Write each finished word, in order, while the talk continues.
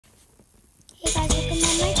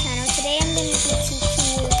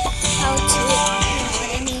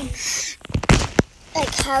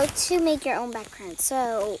how to make your own background.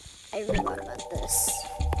 So I forgot about this.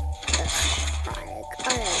 Alright,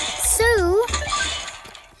 so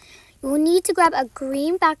you'll need to grab a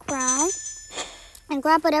green background and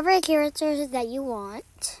grab whatever characters that you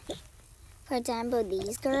want. For example,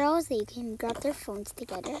 these girls, they can grab their phones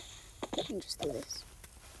together and just do this.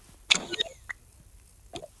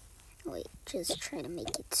 Wait, just try to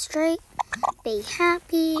make it straight. Be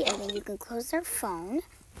happy, and then you can close their phone.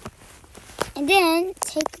 And then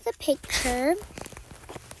take the picture,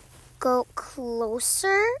 go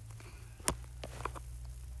closer,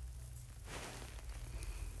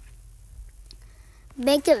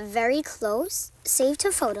 make it very close, save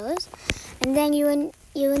to photos, and then you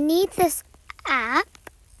need this app,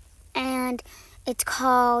 and it's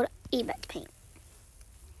called eBet Paint.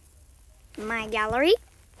 My gallery,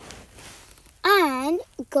 and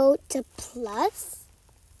go to plus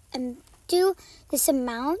and do this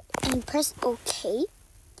amount and press OK.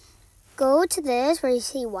 Go to this where you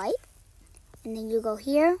see white, and then you go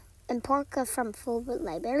here, import from full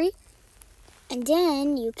library, and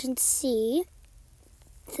then you can see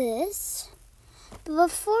this. But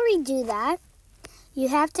before we do that, you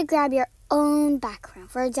have to grab your own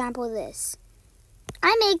background. For example, this.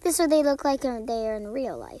 I make this so they look like they're in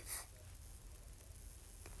real life.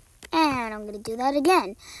 And I'm gonna do that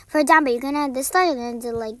again. For example, you're gonna this time you're gonna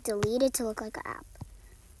delete it to look like an app.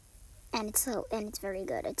 And it's very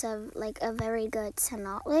good. It's a very good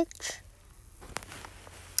technology.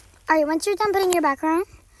 Alright, once you're done putting your background,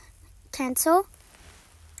 cancel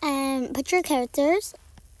and put your characters.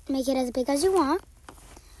 Make it as big as you want.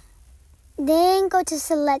 Then go to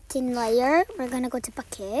selecting layer. We're gonna go to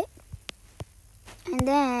bucket. And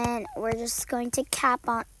then we're just going to cap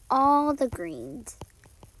on all the greens.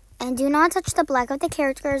 And do not touch the black of the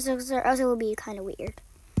characters, or else it will be kind of weird.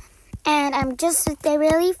 And I'm just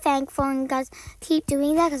really thankful, and guys, keep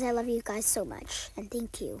doing that because I love you guys so much. And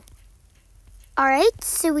thank you. Alright,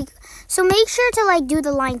 so make sure to do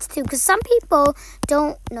the lines too, because some people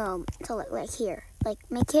don't know to like here.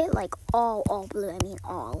 Make it all blue. I mean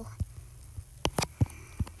all.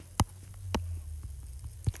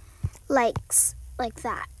 Like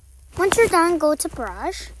that. Once you're done, go to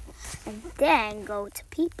brush. And then go to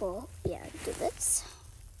people. Yeah, do this.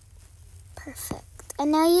 Perfect.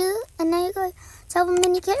 And now you go to have a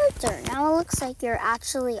mini character. Now it looks like you're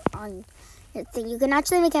actually on your thing. You can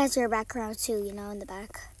actually make it as your background too, in the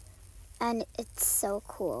back. And it's so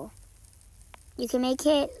cool. You can make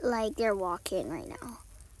it like you're walking right now.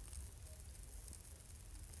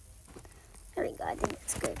 There we go. I think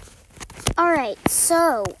that's good. Alright,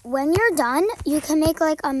 so when you're done, you can make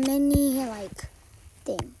a mini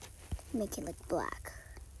thing. Make it black.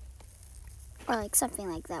 Or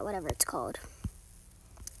something like that, whatever it's called.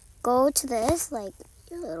 Go to this, your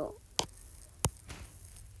little...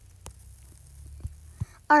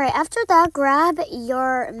 Alright, after that, grab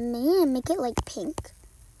your mini and make it pink.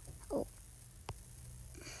 Oh.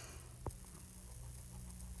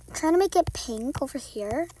 Try to make it pink over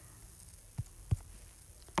here.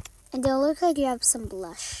 And it'll look like you have some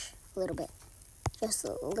blush. A little bit. Just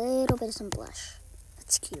a little bit of some blush.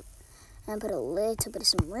 That's cute. And put a little bit of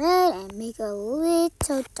some red and make a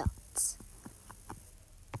little dots.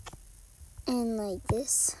 And like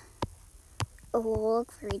this. It will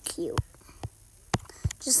look very cute.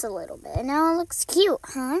 Just a little bit. And now it looks cute,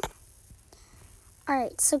 huh?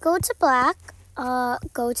 Alright, so go to black.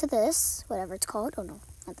 Go to this. Whatever it's called. Oh no,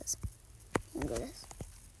 not this. And go this.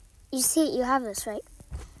 You see it, you have this, right?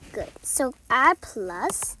 Good. So add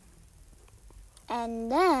plus.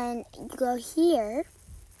 And then you go here.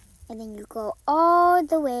 And then you go all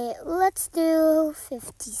the way, let's do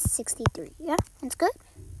 63, yeah, that's good.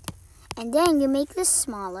 And then you make this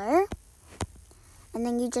smaller, and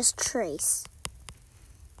then you just trace.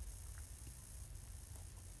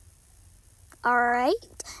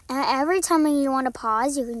 Alright, and every time when you want to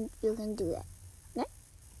pause, you can do that, yeah?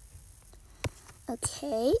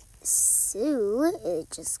 Okay, so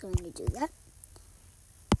it's just going to do that.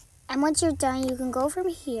 And once you're done, you can go from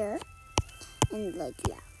here, and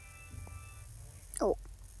yeah. Oh.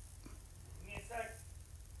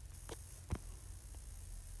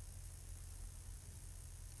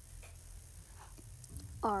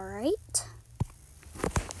 Alright,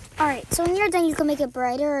 so when you're done, you can make it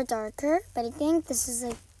brighter or darker, but I think this is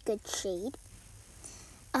a good shade.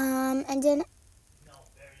 And then,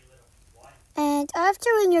 and after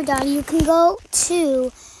when you're done, you can go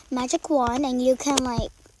to Magic Wand, and you can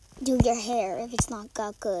do your hair if it's not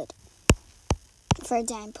got good. For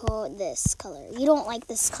example, this color. You don't like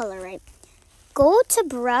this color, right? Go to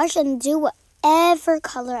brush and do whatever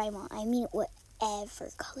color I want. I mean,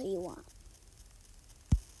 whatever color you want.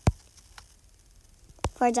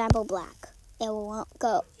 For example, black. It won't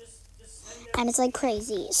go. And it's like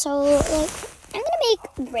crazy. So like I'm gonna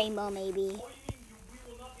make rainbow maybe.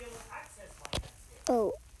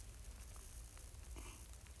 Oh.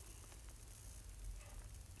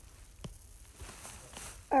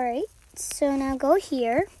 Alright, so now go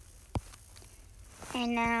here.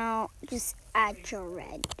 And now just add your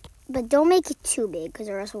red. But don't make it too big because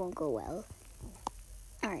or else it won't go well.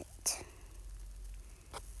 Alright.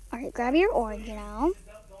 Alright, grab your orange now.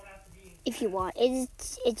 If you want.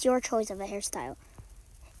 It's your choice of a hairstyle.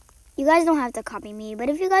 You guys don't have to copy me, but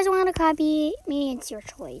if you guys want to copy me, it's your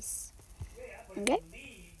choice. Okay?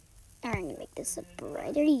 Alright, I'm gonna make this a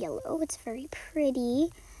brighter yellow. It's very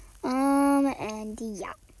pretty. And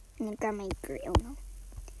yeah. I'm gonna grab my green. Oh no.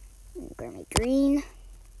 I'm gonna grab my green.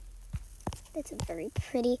 That's very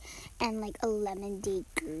pretty. And like a lemon-y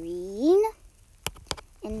green.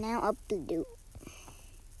 And now a blue.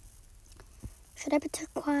 Should I put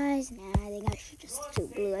turquoise? Nah, I think I should just do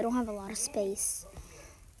blue. I don't have a lot of space.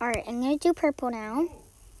 Alright, I'm gonna do purple now.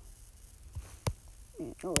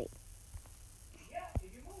 Oh wait.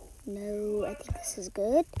 No, I think this is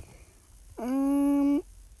good. And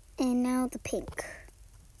now the pink.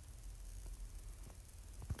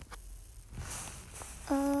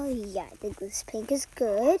 Oh yeah, I think this pink is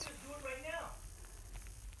good.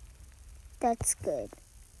 That's good.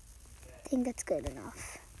 I think that's good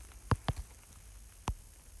enough.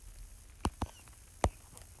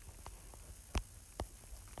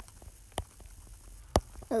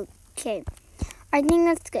 Okay, I think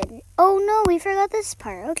that's good. Oh no, we forgot this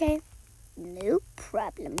part. Okay, no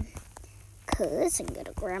problem. Cause I'm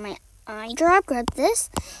gonna grab my eye drop, grab this,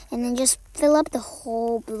 and then just fill up the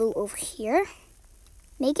whole blue over here.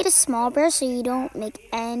 Make it a small brush so you don't make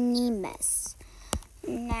any mess.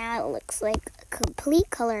 Now it looks like a complete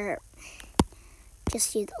color.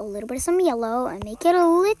 Just use a little bit of some yellow and make it a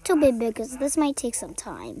little bit big because this might take some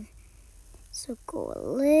time. So go a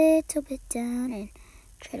little bit down and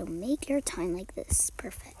try to make your time like this.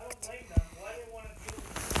 Perfect.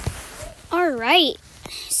 Alright,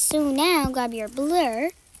 so now grab your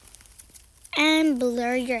blur and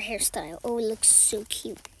blur your hairstyle. Oh, it looks so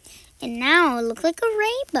cute. And now it looks like a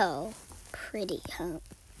rainbow. Pretty, huh?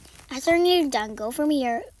 After you're done, go from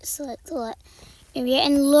here, select area,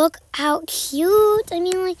 and look how cute. I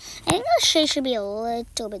mean, like, I think the shade should be a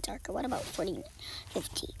little bit darker. What about 40,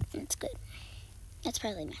 50? That's good. That's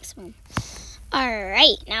probably maximum.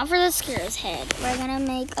 Alright, now for the scare's head. We're going to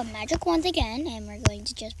make a magic wand again, and we're going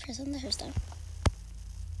to just press on the hairstyle.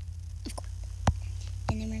 Of course.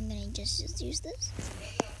 And then we're going to just use this.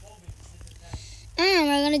 And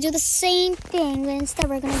we're going to do the same thing, but instead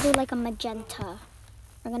we're going to do like a magenta.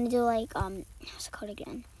 We're going to do like, what's it called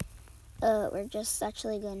again? We're just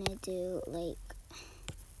actually going to do like,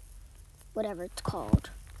 whatever it's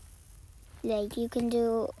called. Like, you can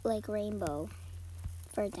do like rainbow,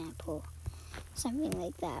 for example. Something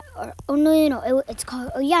like that. Or, oh, no. It's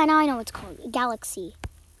called, oh yeah, now I know what it's called. Galaxy.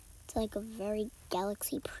 It's like a very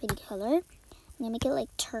galaxy pretty color. I'm going to make it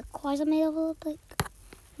like turquoise, I made it look like.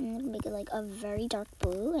 I'm going to make it like a very dark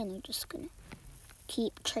blue. And I'm just going to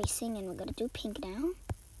keep tracing. And we're going to do pink now.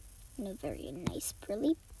 And a very nice,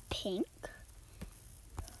 really pink.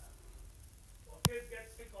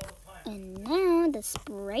 And now this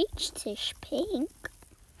brightish pink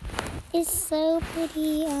is so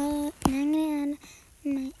pretty. I'm gonna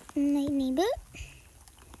add my neighbor.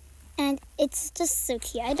 And it's just so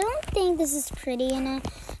cute. I don't think this is pretty enough.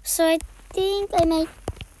 So I think I might,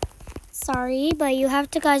 sorry, but you have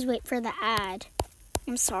to guys wait for the ad.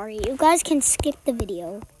 I'm sorry. You guys can skip the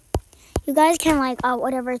video. You guys can like,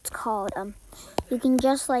 whatever it's called. You can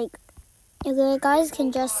just like, you guys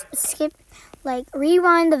can just skip, like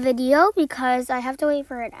rewind the video because I have to wait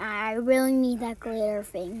for an ad. I really need that glitter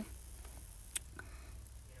thing.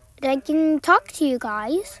 I can talk to you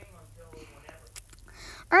guys.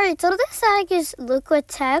 Alright, so this tag is liquid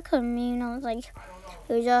tech. I mean, like,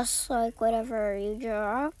 you just, like, whatever you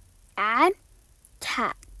draw. Add.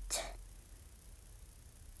 Tat.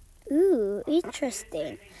 Ooh,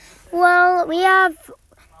 interesting. Well, we have,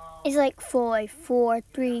 it's like 4,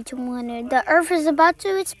 3, 2, 1. The earth is about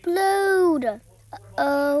to explode.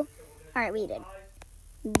 Uh-oh. Alright, we did.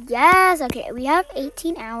 Yes, okay, we have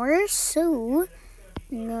 18 hours, so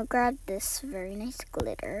I'm gonna grab this very nice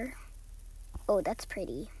glitter. Oh, that's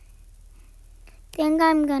pretty. I think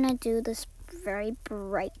I'm gonna do this very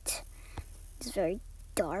bright. It's very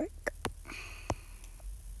dark.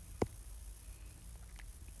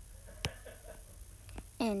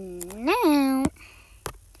 And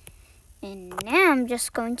now I'm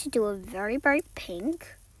just going to do a very bright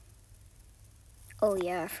pink. Oh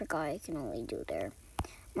yeah, I forgot I can only do there.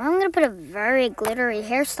 I'm going to put a very glittery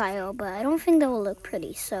hairstyle, but I don't think that will look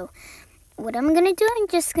pretty. So what I'm going to do, I'm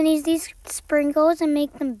just going to use these sprinkles and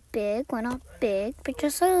make them big. Well, not big, but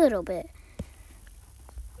just a little bit.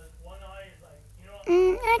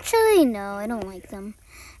 Actually, no, I don't like them.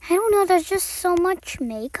 I don't know, there's just so much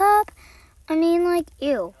makeup. I mean, like,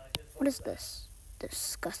 ew. What is this?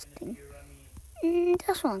 Disgusting.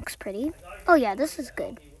 This one looks pretty. Oh yeah, this is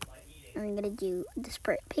good. I'm gonna do this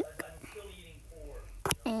bright pink.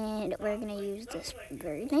 And we're gonna use this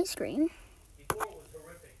very nice green.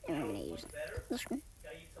 And we're gonna use this one.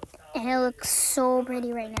 And it looks so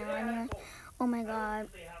pretty right now. I mean, like, oh my god.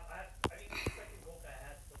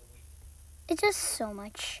 It's just so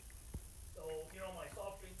much.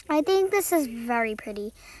 I think this is very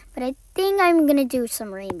pretty, but I think I'm gonna do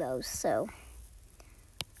some rainbows. So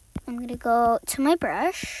I'm gonna go to my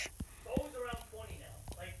brush.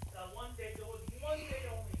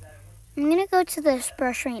 I'm gonna go to this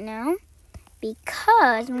brush right now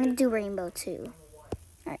because I'm gonna do rainbow too.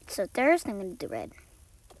 Alright, so first I'm gonna do red.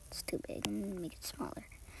 It's too big. I'm gonna make it smaller.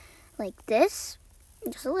 Like this,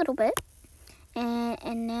 just a little bit.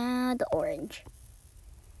 And now the orange.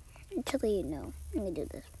 Actually, no, I'm gonna do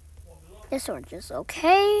this. This orange is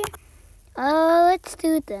okay. Let's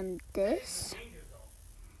do them this.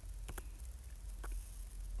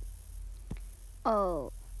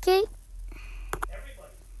 Okay.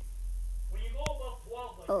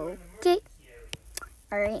 Okay.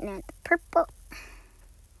 Alright, now the purple.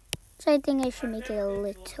 So I think I should make it a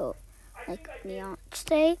little like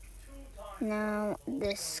Beyonce. Now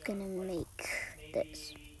this is gonna make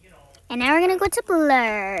this. And now we're gonna go to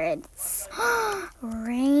blurs.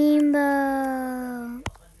 Rainbow.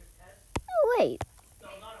 Oh, wait,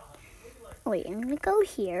 I'm gonna go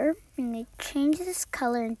here. I'm gonna change this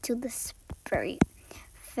color into this very,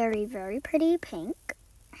 very, very pretty pink.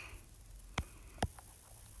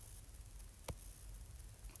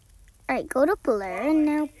 Alright, go to blur and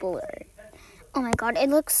now blur. Oh my god, it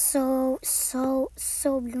looks so, so,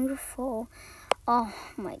 so beautiful. Oh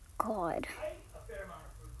my god.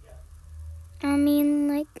 I mean,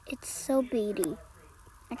 like, it's so beady.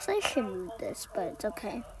 Actually, I should move this, but it's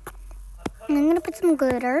okay. And I'm gonna put some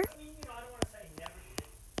glitter.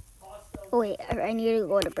 Oh wait, I need to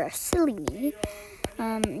go to brush. Silly me.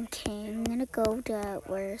 Okay, I'm gonna go to, I'm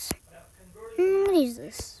gonna use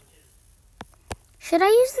this. Should I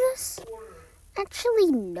use this?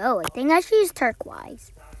 Actually, no. I think I should use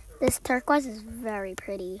turquoise. This turquoise is very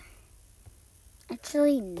pretty.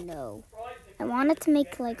 Actually, no. I wanted to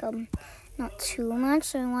make like not too much,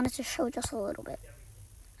 so I wanted to show just a little bit.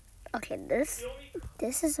 Okay, this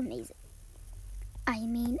is amazing. I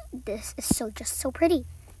mean, this is just so pretty.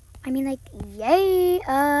 I mean, like, yay.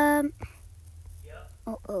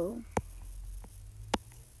 Uh-oh.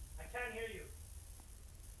 I can't hear you.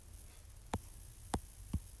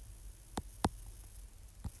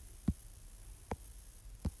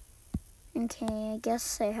 Okay, I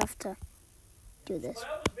guess I have to do this. But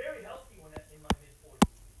I was very healthy when in my mid-40s.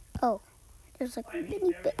 Oh, there's like a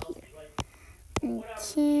mini bit here.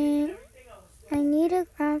 Okay, I need to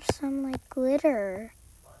grab some like glitter.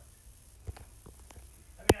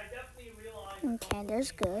 Okay,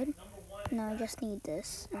 there's good. No, I just need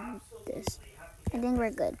this and this. I think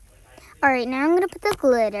we're good. Alright, now I'm gonna put the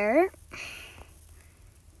glitter.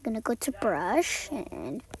 I'm gonna go to brush and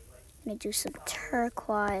I'm gonna do some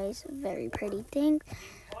turquoise, very pretty thing.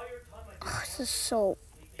 Oh, this is so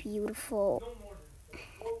beautiful.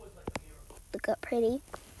 Look up pretty.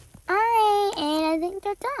 Alright, and I think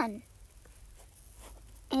they're done.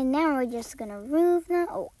 And now we're just gonna remove them.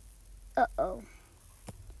 Oh, uh-oh.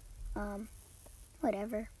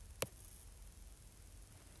 Whatever. I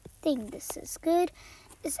think this is good.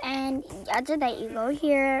 And after that, you go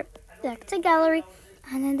here, back to gallery,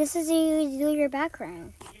 and then this is you do your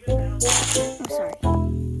background. I'm sorry.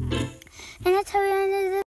 And that's how we ended the